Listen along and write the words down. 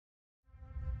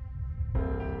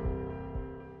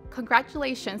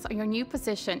Congratulations on your new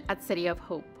position at City of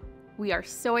Hope. We are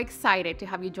so excited to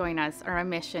have you join us on our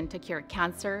mission to cure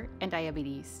cancer and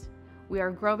diabetes. We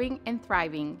are growing and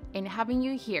thriving, and having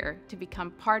you here to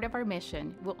become part of our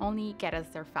mission will only get us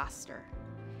there faster.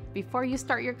 Before you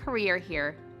start your career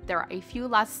here, there are a few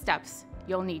last steps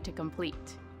you'll need to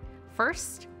complete.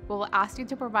 First, we will ask you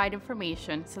to provide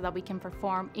information so that we can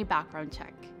perform a background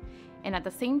check. And at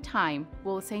the same time,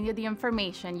 we'll send you the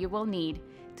information you will need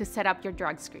to set up your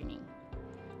drug screening.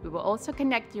 We will also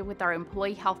connect you with our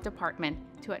employee health department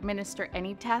to administer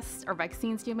any tests or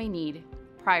vaccines you may need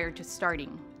prior to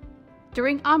starting.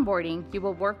 During onboarding, you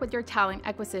will work with your talent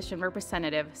acquisition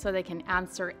representative so they can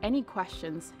answer any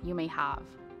questions you may have.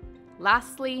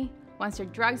 Lastly, once your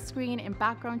drug screen and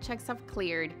background checks have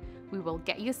cleared, we will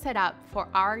get you set up for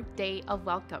our Day of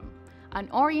Welcome, an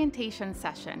orientation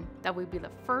session that will be the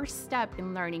first step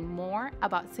in learning more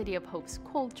about City of Hope's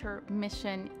culture,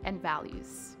 mission, and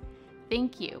values.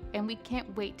 Thank you, and we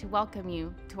can't wait to welcome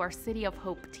you to our City of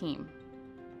Hope team.